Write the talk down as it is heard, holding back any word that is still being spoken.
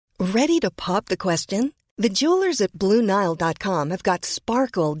Ready to pop the question? The jewelers at BlueNile.com have got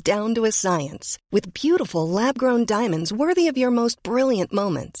sparkle down to a science with beautiful lab-grown diamonds worthy of your most brilliant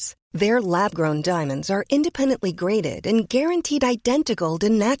moments. Their lab-grown diamonds are independently graded and guaranteed identical to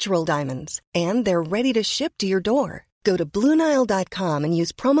natural diamonds, and they're ready to ship to your door. Go to BlueNile.com and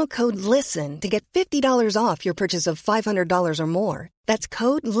use promo code LISTEN to get $50 off your purchase of $500 or more. That's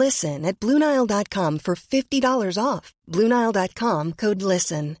code LISTEN at BlueNile.com for $50 off. BlueNile.com, code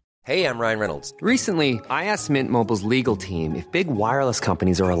LISTEN. Hey, I'm Ryan Reynolds. Recently, I asked Mint Mobile's legal team if big wireless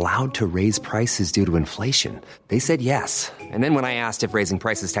companies are allowed to raise prices due to inflation. They said yes. And then when I asked if raising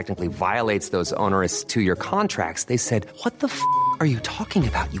prices technically violates those onerous two-year contracts, they said, "What the f*** are you talking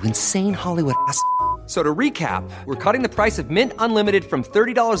about, you insane Hollywood ass f- So to recap, we're cutting the price of Mint Unlimited from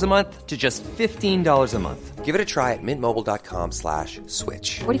 $30 a month to just $15 a month. Give it a try at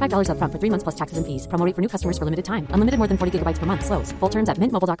mintmobile.com/switch. $45 up front for 3 months plus taxes and fees. Promo rate for new customers for limited time. Unlimited more than 40 gigabytes per month. Slows full terms at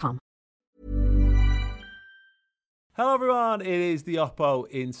mintmobile.com. Hello everyone, it is the Oppo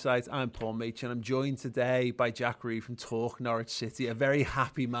Insight. I'm Paul Meach and I'm joined today by Jack Reed from Talk Norwich City. A very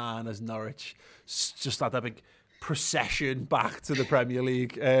happy man as Norwich just had that big procession back to the Premier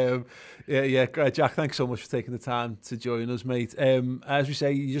League. Jack, thanks so much for taking the time to join us, mate. As we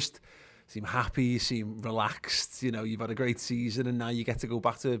say, you just seem happy, you seem relaxed. You know, you've had a great season, and now you get to go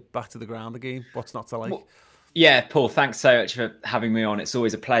back to the ground again. What's not to like? Well, yeah, Paul, thanks so much for having me on. It's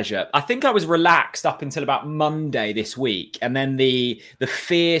always a pleasure. I think I was relaxed up until about Monday this week, and then the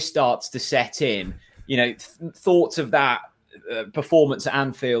fear starts to set in. You know, thoughts of that performance at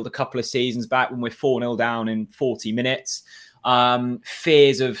Anfield a couple of seasons back when we're 4-0 down in 40 minutes.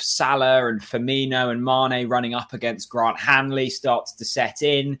 Fears of Salah and Firmino and Mane running up against Grant Hanley starts to set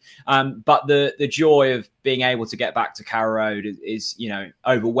in. But the joy of being able to get back to Carrow Road is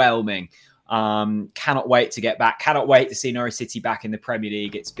overwhelming. Cannot wait to get back. Cannot wait to see Norwich City back in the Premier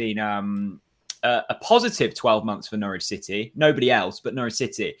League. It's been a positive 12 months for Norwich City. Nobody else, but Norwich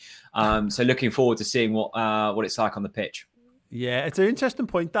City. So looking forward to seeing what it's like on the pitch. Yeah, it's an interesting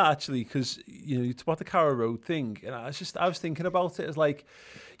point that actually, because it's about the Carrow Road thing, and I was thinking about it as like,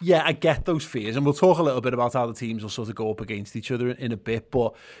 yeah, I get those fears, and we'll talk a little bit about how the teams will sort of go up against each other in a bit.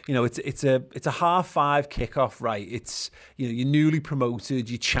 But it's a 5:30 kickoff, right? It's you're newly promoted,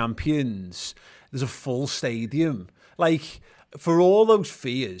 you're champions. There's a full stadium. Like, for all those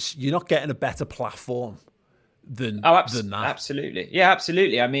fears, you're not getting a better platform than that. Absolutely. Yeah,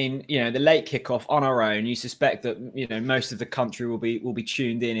 absolutely. I mean, the late kickoff on our own, you suspect that, most of the country will be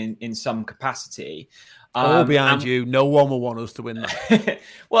tuned in some capacity. All behind you. No one will want us to win that.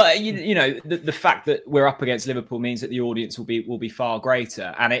 Well, the fact that we're up against Liverpool means that the audience will be far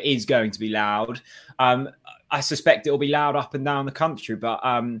greater, and it is going to be loud. I suspect it will be loud up and down the country, but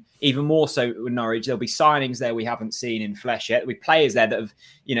even more so with Norwich, there'll be signings there we haven't seen in flesh yet. There'll be players there that have,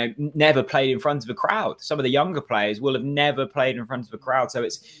 never played in front of a crowd. Some of the younger players will have never played in front of a crowd. So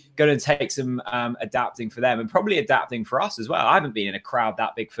it's going to take some adapting for them and probably adapting for us as well. I haven't been in a crowd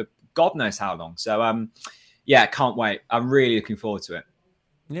that big for God knows how long. So, can't wait. I'm really looking forward to it.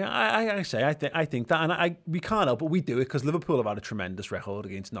 Yeah, I think that, and we can't help but we do it because Liverpool have had a tremendous record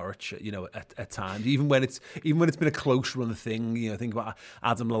against Norwich, at times, even when it's been a close run thing. Think about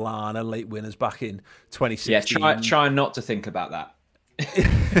Adam Lallana, late winners back in 2016. Yeah, try not to think about that.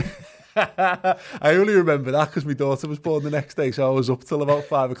 I only remember that because my daughter was born the next day, so I was up till about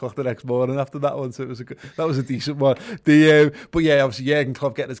 5 o'clock the next morning after that one. So that was a decent one. But yeah, obviously Jurgen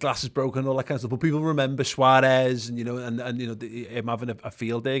Klopp getting his glasses broken and all that kind of stuff. But people remember Suarez and him having a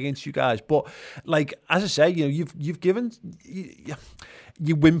field day against you guys. But like, as I say, you've given.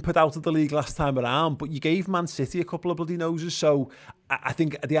 You whimpered out of the league last time around, but you gave Man City a couple of bloody noses. So I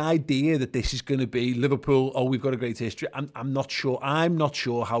think the idea that this is going to be Liverpool, we've got a great history, I'm not sure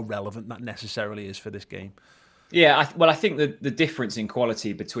how relevant that necessarily is for this game. Yeah, I think the difference in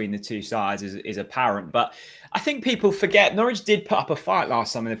quality between the two sides is apparent. But I think people forget Norwich did put up a fight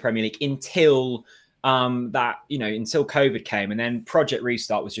last time in the Premier League until until COVID came, and then Project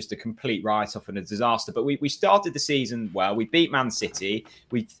Restart was just a complete write-off and a disaster. But we started the season well. We beat Man City.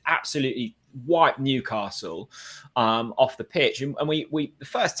 We absolutely wiped Newcastle off the pitch, and we the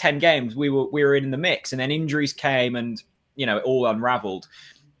first 10 games we were in the mix, and then injuries came, and it all unravelled.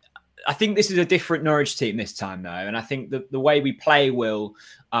 I think this is a different Norwich team this time, though, and I think the way we play will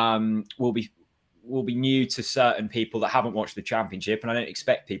be new to certain people that haven't watched the Championship, and I don't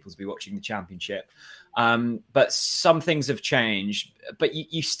expect people to be watching the Championship. But some things have changed. But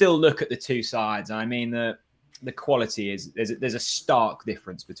you still look at the two sides. I mean, the quality is there's a stark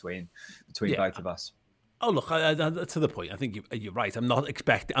difference between both of us. Oh, look, to the point, I think you're right. I'm not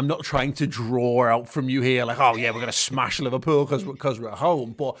trying to draw out from you here like, oh, yeah, we're going to smash Liverpool because we're at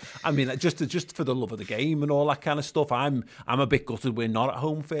home. But, I mean, just for the love of the game and all that kind of stuff, I'm a bit gutted we're not at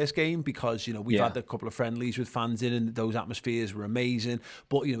home first game because, we've had a couple of friendlies with fans in and those atmospheres were amazing.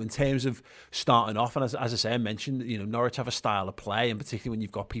 But, in terms of starting off, and as I say, I mentioned, Norwich have a style of play, and particularly when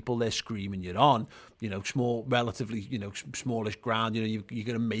you've got people there screaming you're on, small, relatively, smallish ground, you're going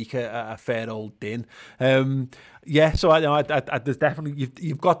to make a fair old din. So I there's definitely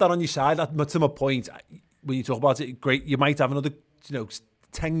you've got that on your side. To my point, when you talk about it, great. You might have another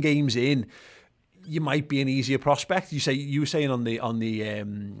 10 games in. You might be an easier prospect. You were saying on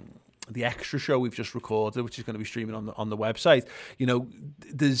the extra show we've just recorded, which is going to be streaming on the website.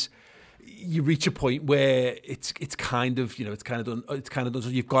 You reach a point where it's kind of done. So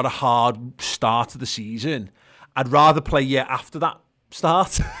you've got a hard start to the season. I'd rather play after that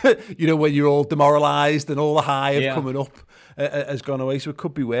start, when you're all demoralised and all the high of coming up has gone away, so it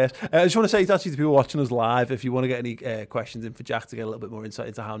could be worse. I just want to say to actually the people watching us live, if you want to get any questions in for Jack to get a little bit more insight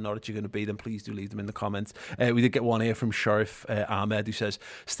into how Norwich are going to be, then please do leave them in the comments. We did get one here from Sheriff Ahmed who says,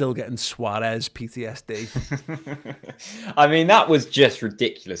 still getting Suarez PTSD. I mean, that was just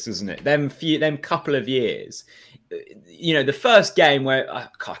ridiculous, wasn't it? Them couple of years. The first game where I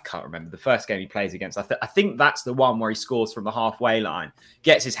can't remember the first game he plays against. I think that's the one where he scores from the halfway line,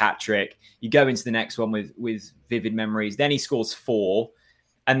 gets his hat trick. You go into the next one with vivid memories. Then he scores 4,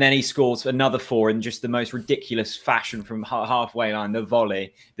 and then he scores another 4 in just the most ridiculous fashion from halfway line, the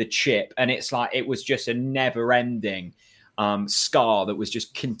volley, the chip, and it's like it was just a never-ending scar that was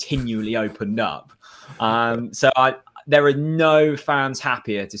just continually opened up. There are no fans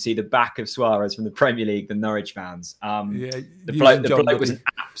happier to see the back of Suarez from the Premier League than Norwich fans. The bloke was an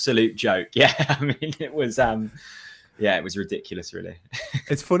absolute joke. Yeah, I mean, it was ridiculous, really.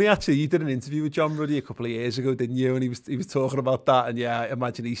 It's funny, actually. You did an interview with John Ruddy a couple of years ago, didn't you? And he was talking about that. And I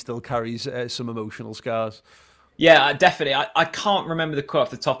imagine he still carries some emotional scars. Yeah, definitely. I can't remember the quote off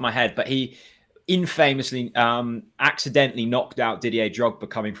the top of my head, but he infamously accidentally knocked out Didier Drogba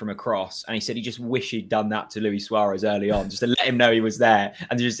coming from a cross, and he said he just wished he'd done that to Luis Suarez early on, just to let him know he was there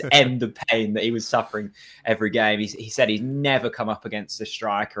and to just end the pain that he was suffering every game. He said he's never come up against a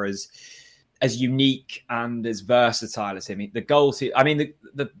striker as unique and as versatile as him. The goals,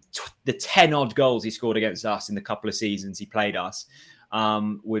 the 10 odd goals he scored against us in the couple of seasons he played us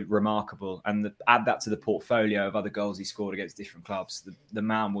were remarkable, and add that to the portfolio of other goals he scored against different clubs. The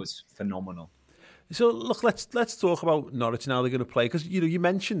man was phenomenal. So look, let's talk about Norwich now. They're going to play because you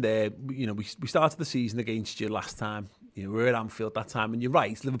mentioned there. We started the season against you last time. We were at Anfield that time, and you're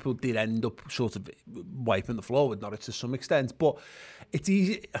right. Liverpool did end up sort of wiping the floor with Norwich to some extent, but it's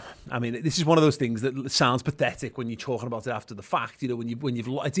easy. I mean, this is one of those things that sounds pathetic when you're talking about it after the fact.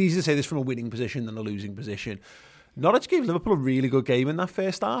 It's easy to say this from a winning position than a losing position. Norwich gave Liverpool a really good game in that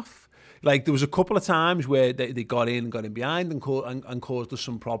first half. Like, there was a couple of times where they got in behind and caused us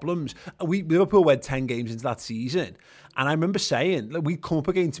some problems. Liverpool went 10 games into that season. And I remember saying, we come up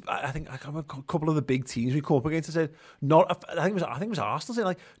against, I think a couple of the big teams we come up against. I said, I think it was Arsenal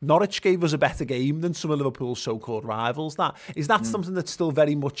saying, Norwich gave us a better game than some of Liverpool's so-called rivals. Is that something that's still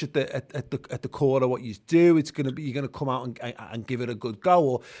very much at the core of what you do? It's going to be, you're going to come out and give it a good go,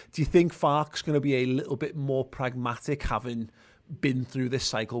 or do you think Farke's going to be a little bit more pragmatic, having been through this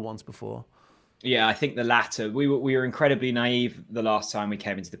cycle once before? Yeah, I think the latter. We were incredibly naive the last time we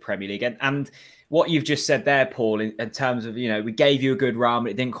came into the Premier League. And what you've just said there, Paul, in terms of, we gave you a good run,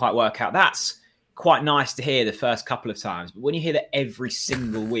 but it didn't quite work out. That's quite nice to hear the first couple of times. But when you hear that every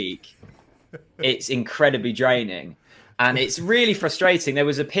single week, it's incredibly draining. And it's really frustrating. There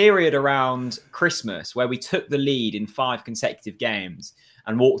was a period around Christmas where we took the lead in 5 consecutive games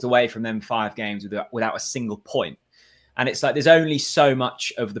and walked away from them 5 games without a single point. And it's like there's only so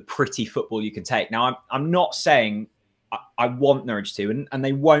much of the pretty football you can take. Now, I'm not saying I want Norwich to, and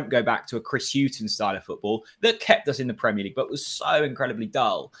they won't go back to a Chris Hughton style of football that kept us in the Premier League, but was so incredibly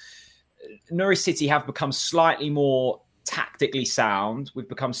dull. Norwich City have become slightly more tactically sound. We've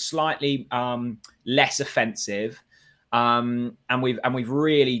become slightly less offensive, and we've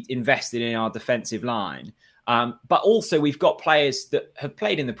really invested in our defensive line. But also we've got players that have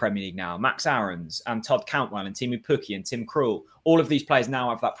played in the Premier League now, Max Aarons and Todd Cantwell and Timu Pukki and Tim Krul. All of these players now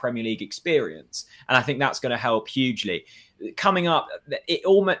have that Premier League experience. And I think that's going to help hugely. Coming up,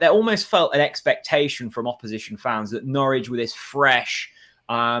 there almost felt an expectation from opposition fans that Norwich were this fresh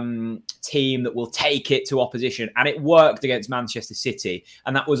team that will take it to opposition. And it worked against Manchester City.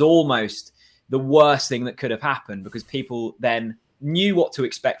 And that was almost the worst thing that could have happened, because people then knew what to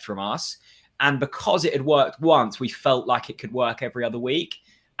expect from us. And because it had worked once, we felt like it could work every other week.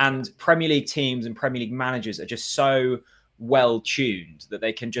 And Premier League teams and Premier League managers are just so well tuned that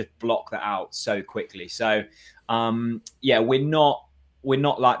they can just block that out so quickly. So we're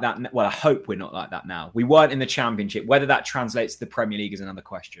not like that. Well, I hope we're not like that now. We weren't in the Championship. Whether that translates to the Premier League is another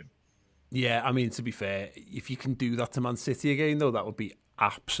question. Yeah, I mean, to be fair, if you can do that to Man City again, though, that would be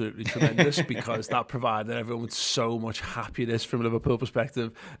absolutely tremendous because that provided everyone with so much happiness from a Liverpool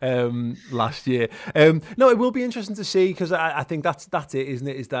perspective last year. No, it will be interesting to see because I think that's it, isn't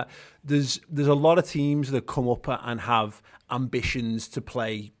it? Is that there's a lot of teams that come up and have ambitions to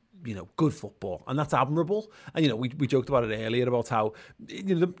play, good football, and that's admirable. And we joked about it earlier about how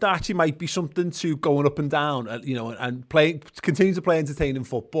there actually might be something to going up and down, and continue to play entertaining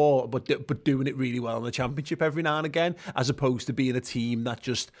football, but doing it really well in the Championship every now and again, as opposed to being a team that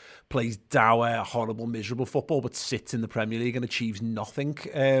just plays dour, horrible, miserable football, but sits in the Premier League and achieves nothing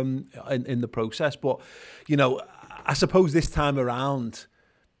in the process. But I suppose this time around,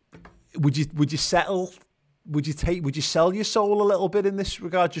 would you settle? Would you sell your soul a little bit in this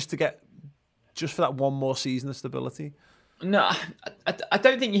regard just for that one more season of stability? No, I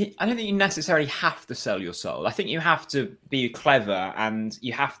don't think you necessarily have to sell your soul. I think you have to be clever and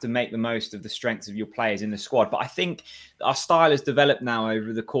you have to make the most of the strengths of your players in the squad. But I think our style has developed now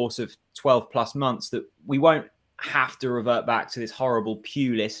over the course of 12 plus months that we won't have to revert back to this horrible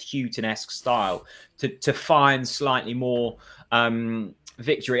Pulis, Houghton-esque style to find slightly more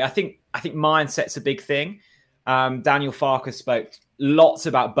victory. I think mindset's a big thing. Daniel Farke spoke lots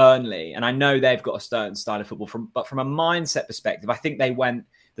about Burnley, and I know they've got a certain style of football. But from a mindset perspective, I think they went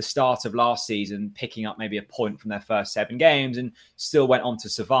the start of last season picking up maybe a point from their first 7 games and still went on to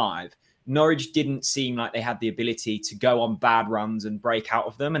survive. Norwich didn't seem like they had the ability to go on bad runs and break out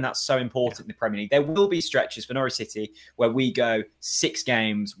of them, and that's so important in the Premier League. There will be stretches for Norwich City where we go 6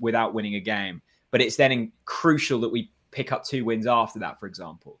 games without winning a game, but it's then crucial that we pick up 2 wins after that, for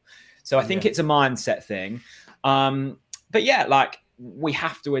example. So I think it's a mindset thing. But yeah, we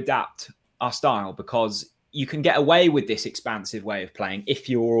have to adapt our style because you can get away with this expansive way of playing if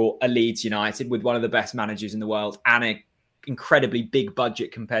you're a Leeds United with one of the best managers in the world and an incredibly big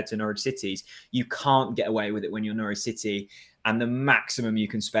budget compared to Norwich City's. You can't get away with it when you're Norwich City, and the maximum you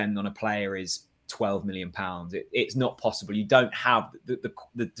can spend on a player is £12 million. It's not possible. You don't have the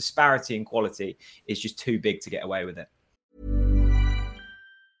disparity in quality is just too big to get away with it.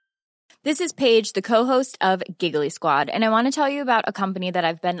 This is Paige, the co-host of Giggly Squad, and I want to tell you about a company that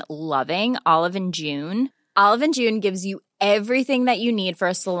I've been loving, Olive & June. Olive & June gives you everything that you need for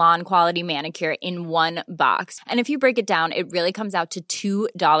a salon-quality manicure in one box. And if you break it down, it really comes out to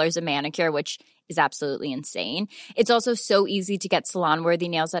 $2 a manicure, which is absolutely insane. It's also so easy to get salon-worthy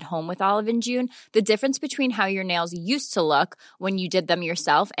nails at home with Olive & June. The difference between how your nails used to look when you did them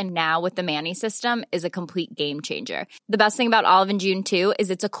yourself and now with the Mani system is a complete game changer. The best thing about Olive & June, too, is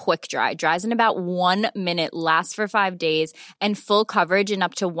it's a quick dry. Dries in about 1 minute, lasts for 5 days, and full coverage in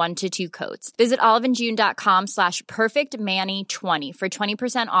up to 1 to 2 coats. Visit oliveandjune.com/perfectmani20 for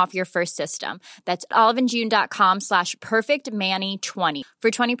 20% off your first system. That's oliveandjune.com/perfectmani20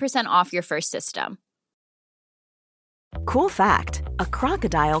 for 20% off your first system. Cool fact, a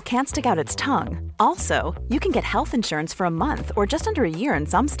crocodile can't stick out its tongue. Also, you can get health insurance for a month or just under a year in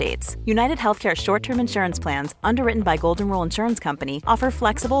some states. United Healthcare short-term insurance plans, underwritten by Golden Rule Insurance Company, offer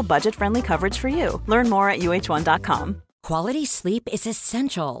flexible, budget-friendly coverage for you. Learn more at uh1.com. Quality sleep is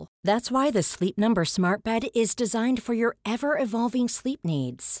essential. That's why the Sleep Number Smart Bed is designed for your ever-evolving sleep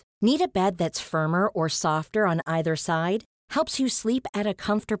needs. Need a bed that's firmer or softer on either side? Helps you sleep at a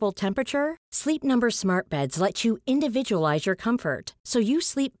comfortable temperature? Sleep Number Smart Beds let you individualize your comfort so you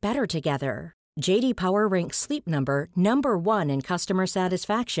sleep better together. J.D. Power ranks Sleep Number number 1 in customer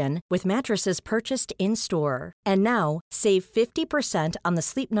satisfaction with mattresses purchased in-store. And now, save 50% on the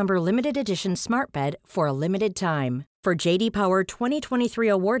Sleep Number Limited Edition Smart Bed for a limited time. For J.D. Power 2023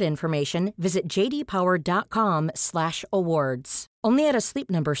 award information, visit jdpower.com/awards. Only at a Sleep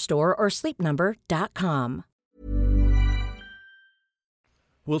Number store or sleepnumber.com.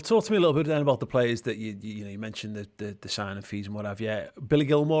 Well, talk to me a little bit then about the players that you mentioned the signing fees and what have you. Billy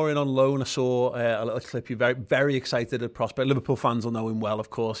Gilmour in on loan. I saw a little clip. You're very, very excited at prospect. Liverpool fans will know him well,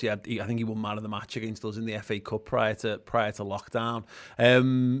 of course. I think he won man of the match against us in the FA Cup prior to lockdown.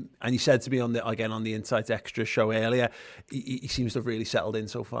 And he said to me on the Insights Extra show earlier, he seems to have really settled in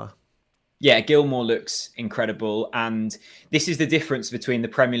so far. Yeah, Gilmour looks incredible, and this is the difference between the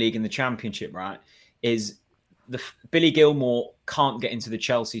Premier League and the Championship, right? Billy Gilmour can't get into the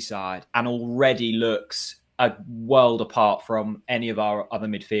Chelsea side and already looks a world apart from any of our other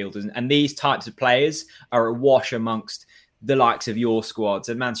midfielders. And these types of players are a wash amongst the likes of your squads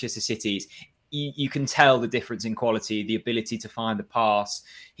and Manchester City's. you can tell the difference in quality, the ability to find the pass.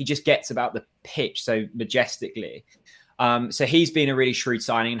 He just gets about the pitch so majestically. So he's been a really shrewd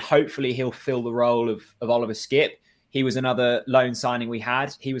signing, and hopefully he'll fill the role of Oliver Skipp. He was another loan signing we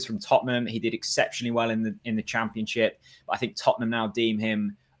had. He was from Tottenham. He did exceptionally well in the Championship. But I think Tottenham now deem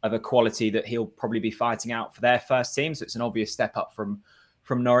him of a quality that he'll probably be fighting out for their first team. So it's an obvious step up from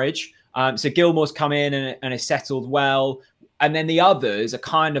Norwich. So Gilmore's come in and has settled well. And then the others are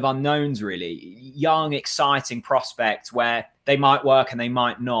kind of unknowns, really. Young, exciting prospects where they might work and they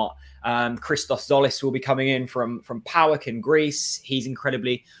might not. Christos Zolis will be coming in from PAOK in Greece. He's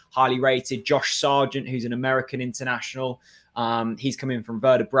incredibly highly rated. Josh Sargent, who's an American international. He's come in from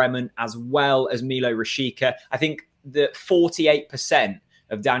Werder Bremen, as well as Milo Rashica. I think that 48%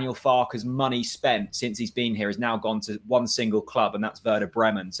 of Daniel Farke's money spent since he's been here has now gone to one single club, and that's Werder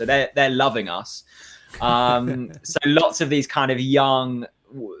Bremen. So they're loving us. So lots of these kind of young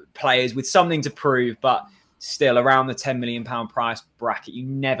players with something to prove, but still around the £10 million price bracket. You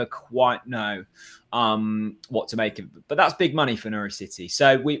never quite know what to make of it. But that's big money for Norwich City.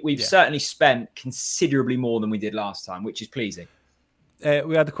 So we've certainly spent considerably more than we did last time, which is pleasing.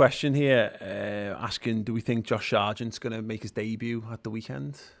 We had a question here asking, do we think Josh Sargent's going to make his debut at the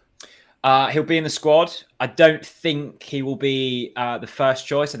weekend? He'll be in the squad. I don't think he will be the first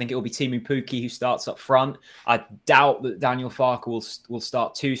choice. I think it will be Timu Pukki who starts up front. I doubt that Daniel Farke will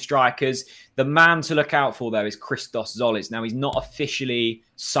start two strikers. The man to look out for, though, is Christos Zolis. Now, he's not officially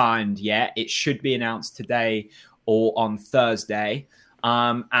signed yet. It should be announced today or on Thursday.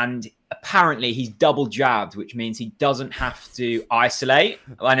 And apparently he's double jabbed, which means he doesn't have to isolate.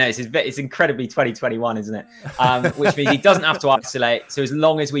 I know it's incredibly 2021, isn't it? Which means he doesn't have to isolate. So as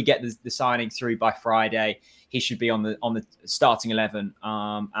long as we get the signing through by Friday, he should be on the starting 11.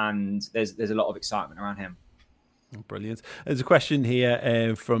 And there's a lot of excitement around him. Brilliant. There's a question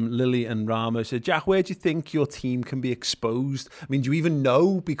here from Lily and Rama. So, Jack, where do you think your team can be exposed? I mean, do you even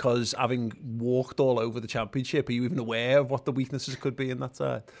know? Because having walked all over the Championship, are you even aware of what the weaknesses could be in that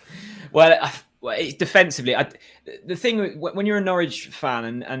side? Well, defensively, the thing when you're a Norwich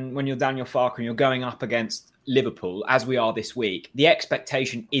fan and when you're Daniel Farke and you're going up against Liverpool, as we are this week, the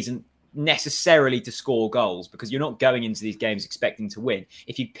expectation isn't necessarily to score goals, because you're not going into these games expecting to win.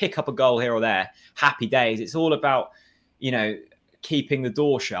 If you pick up a goal here or there, happy days. It's all about, keeping the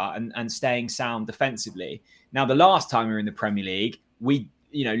door shut and staying sound defensively. Now, the last time we were in the Premier League, we,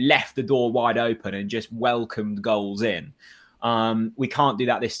 left the door wide open and just welcomed goals in. We can't do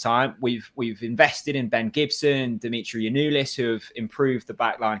that this time. We've invested in Ben Gibson, Dimitri Yanoulis, who have improved the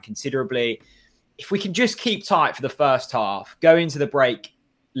back line considerably. If we can just keep tight for the first half, go into the break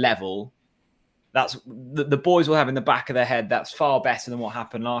level, that's the boys will have in the back of their head, that's far better than what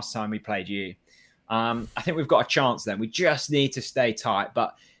happened last time we played you. I think we've got a chance then. We just need to stay tight,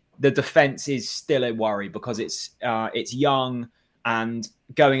 but the defense is still a worry because it's young and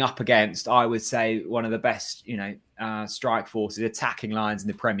going up against, I would say, one of the best strike forces, attacking lines in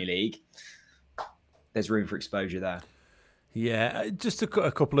the Premier League. There's room for exposure there. Yeah, just a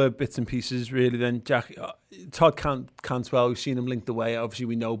couple of bits and pieces, really, then, Jack. Todd Cantwell, we've seen him linked away. Obviously,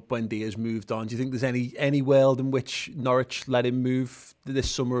 we know Buendia's moved on. Do you think there's any world in which Norwich let him move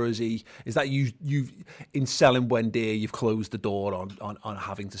this summer? Is that you in selling Buendia, you've closed the door on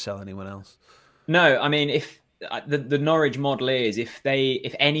having to sell anyone else? No, I mean, if the Norwich model is if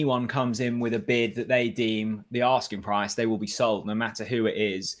anyone comes in with a bid that they deem the asking price, they will be sold, no matter who it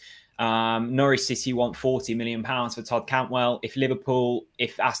is. Norwich City want £40 million for Todd Cantwell. If Liverpool,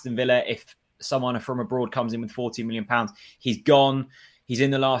 if Aston Villa, if someone from abroad comes in with £40 million, he's gone. He's in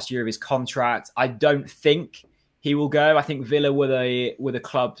the last year of his contract. I don't think he will go. I think Villa were the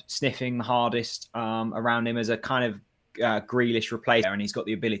club sniffing the hardest around him as a kind of Grealish replacement, and he's got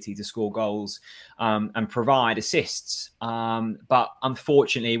the ability to score goals and provide assists. But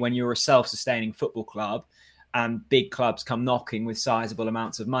unfortunately, when you're a self-sustaining football club, and big clubs come knocking with sizable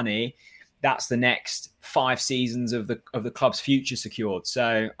amounts of money, that's the next 5 seasons of the club's future secured.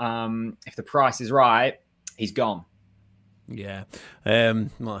 So if the price is right, he's gone. Yeah, well,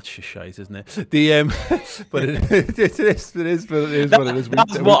 that's just shite, isn't it? But it is what it is.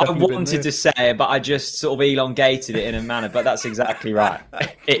 That's what I wanted to say, but I just sort of elongated it in a manner. But that's exactly right.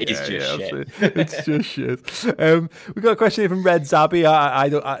 It is just shit. It's just shit. We got a question here from Red Zabby.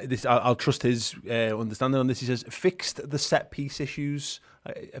 I'll trust his understanding on this. He says, fixed the set piece issues.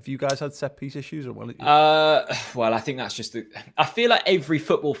 Have you guys had set piece issues? Or well, I think that's just I feel like every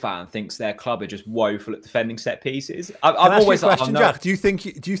football fan thinks their club are just woeful at defending set pieces. I've always asked you a question, Jack. Do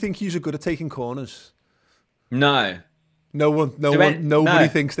you think you're good at taking corners? No, Nobody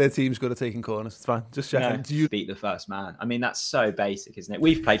thinks their team's good at taking corners. It's fine. Just checking. No. Do you beat the first man? I mean, that's so basic, isn't it?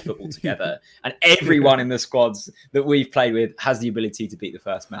 We've played football together, and everyone in the squads that we've played with has the ability to beat the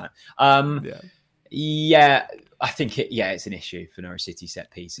first man. Yeah, I think it's an issue for Norwich City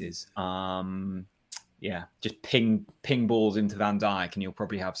set pieces. Just ping balls into Van Dijk, and you'll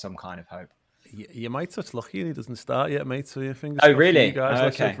probably have some kind of hope. You might touch lucky and he doesn't start yet, mate. So your fingers. Oh, really? You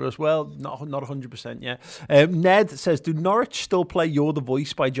guys, okay. For us. Well, not 100% yet. Ned says, "Do Norwich still play "You're the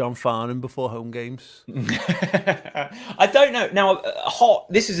Voice" by John Farnham before home games?" I don't know. Now,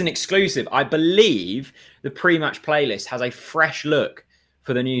 this is an exclusive. I believe the pre-match playlist has a fresh look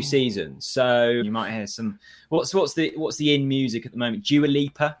for the new season, so you might hear some. What's the in music at the moment? Dua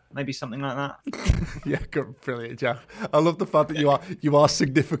Lipa, maybe something like that. Yeah, brilliant, Jack. I love the fact that you are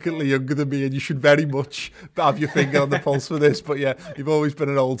significantly younger than me, and you should very much have your finger on the pulse for this. But yeah, you've always been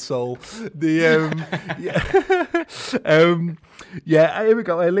an old soul. Here we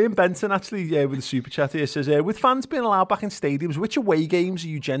go. Liam Benson actually with the super chat here says, with fans being allowed back in stadiums, which away games are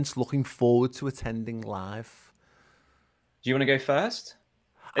you gents looking forward to attending live? Do you want to go first?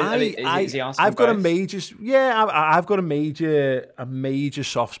 I've got a major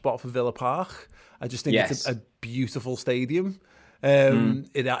soft spot for Villa Park. I just think it's a beautiful stadium.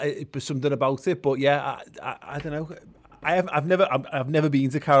 There's something about it, but I don't know. I've never been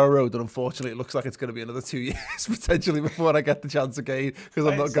to Carrow Road, and unfortunately, it looks like it's going to be another 2 years potentially before I get the chance again because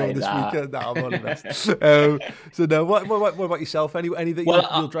I'm not going this weekend. No, I'm on invest. So no, what about yourself? Any that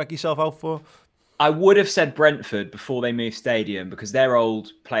you'll drag yourself out for? I would have said Brentford before they moved stadium because their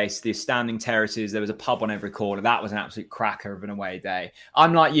old place, the standing terraces, there was a pub on every corner. That was an absolute cracker of an away day.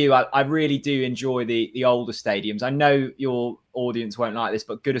 I'm like you. I really do enjoy the older stadiums. I know your audience won't like this,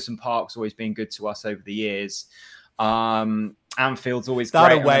 but Goodison Park's always been good to us over the years. Anfield's always that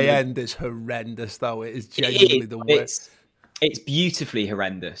great. That away end is horrendous, though. It is genuinely the worst. It's beautifully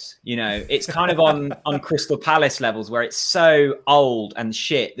horrendous. You know, it's kind of on Crystal Palace levels where it's so old and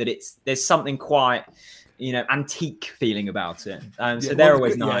shit that there's something quite, antique feeling about it. So they're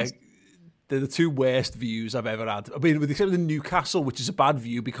always nice. They're the two worst views I've ever had. I mean, with except for Newcastle, which is a bad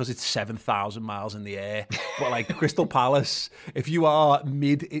view because it's 7,000 miles in the air. But like Crystal Palace, if you are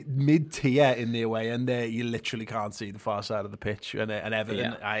mid tier in the away end there, you literally can't see the far side of the pitch. And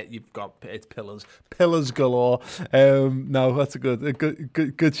Everton, you've got it's pillars galore. No, that's a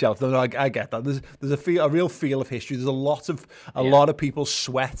good shout. No, I get that. There's a real feel of history. There's a lot of people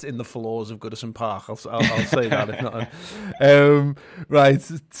sweat in the floors of Goodison Park. I'll say that if not. Right,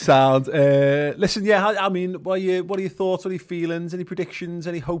 sound. Listen, I mean, what are your thoughts? What are your feelings? Any predictions?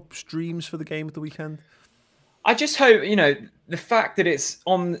 Any hopes, dreams for the game at the weekend? I just hope, the fact that it's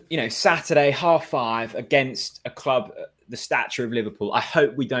on, Saturday, 5:30 against a club the stature of Liverpool, I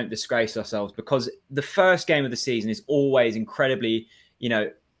hope we don't disgrace ourselves because the first game of the season is always incredibly,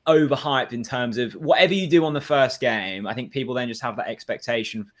 overhyped in terms of whatever you do on the first game. I think people then just have that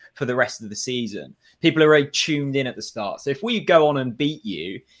expectation for the rest of the season. People are very tuned in at the start. So if we go on and beat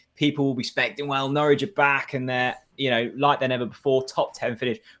you, people will be expecting, well, Norwich are back and they're, like they're never before, top 10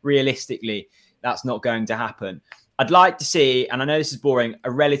 finish. Realistically, that's not going to happen. I'd like to see, and I know this is boring,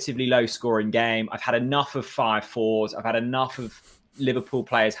 a relatively low scoring game. I've had enough of 5-4s. I've had enough of Liverpool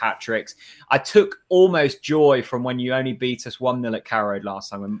players' hat-tricks. I took almost joy from when you only beat us 1-0 at Carrow Road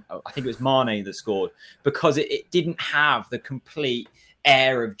last time. When, I think it was Mane that scored because it didn't have the complete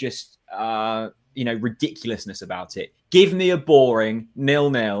air of just, ridiculousness about it. Give me a boring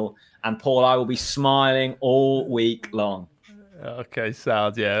 0-0 and Paul, I will be smiling all week long. Okay,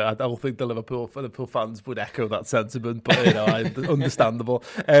 sound. Yeah, I don't think the Liverpool fans would echo that sentiment, but understandable.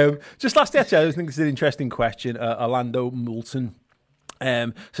 Just lastly, actually, I think it's an interesting question. Orlando Moulton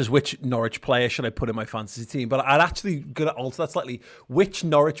says, which Norwich player should I put in my fantasy team? But I'd actually going to alter that slightly. Which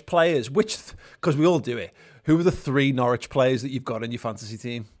Norwich players? Because we all do it. Who are the 3 Norwich players that you've got in your fantasy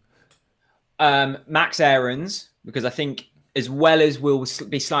team? Max Aarons, because I think as well as will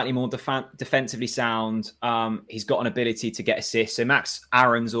be slightly more defensively sound, he's got an ability to get assists. So Max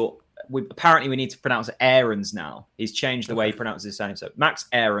Aarons, apparently we need to pronounce it Aarons now. He's changed the way he pronounces his name. So Max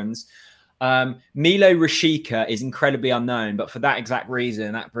Aarons. Milo Rashika is incredibly unknown, but for that exact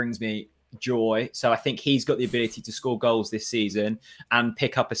reason, that brings me joy. So I think he's got the ability to score goals this season and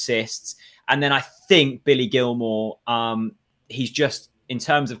pick up assists. And then I think Billy Gilmour, he's just, in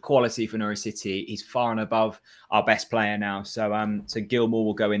terms of quality for Norwich City, he's far and above our best player now. So Gilmour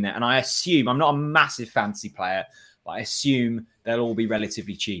will go in there. And I assume, I'm not a massive fantasy player, but I assume they'll all be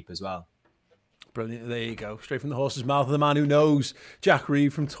relatively cheap as well. Brilliant. There you go. Straight from the horse's mouth of the man who knows. Jack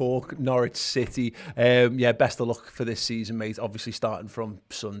Reed from Talk Norwich City. Best of luck for this season, mate. Obviously starting from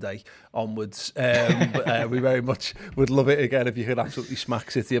Sunday onwards. But we very much would love it again if you could absolutely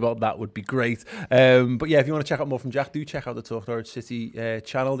smack City about that. Would be great. But yeah, if you want to check out more from Jack, do check out the Talk Norwich City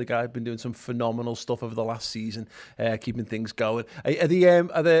channel. The guy has been doing some phenomenal stuff over the last season, keeping things going. Are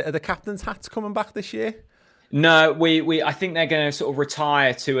the captain's hats coming back this year? No, I think they're going to sort of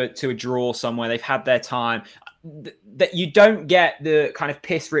retire to a draw somewhere. They've had their time. That you don't get the kind of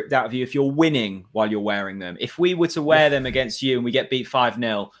piss ripped out of you if you're winning while you're wearing them. If we were to wear them against you and we get beat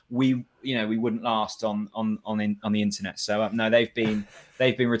 5-0, we wouldn't last on the internet. So no, they've been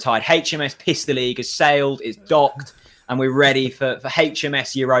retired. HMS Pistol League has sailed, it's docked, and we're ready for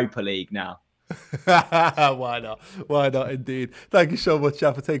HMS Europa League now. Why not indeed. Thank you so much,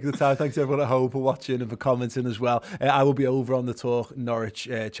 Jack, for taking the time. Thanks to everyone at home for watching and for commenting as well. I will be over on the Talk Norwich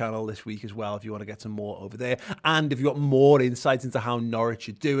channel this week as well if you want to get some more over there, and if you got more insights into how Norwich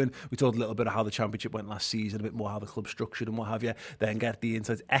are doing. We talked a little bit of how the Championship went last season, a bit more how the club's structured and what have you. Then get the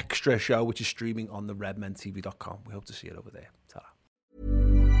Insights Extra show, which is streaming on the redmentv.com. We hope to see it over there. Ta-ra.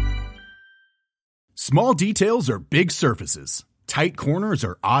 Small details are big surfaces. Tight corners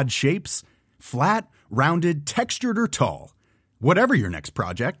are odd shapes. Flat, rounded, textured, or tall. Whatever your next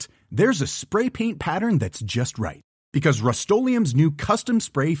project, there's a spray paint pattern that's just right. Because Rust-Oleum's new Custom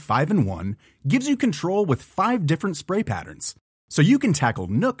Spray 5-in-1 gives you control with 5 different spray patterns. So you can tackle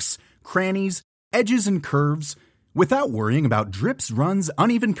nooks, crannies, edges, and curves without worrying about drips, runs,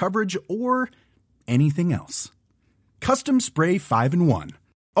 uneven coverage, or anything else. Custom Spray 5-in-1.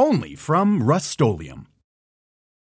 Only from Rust-Oleum.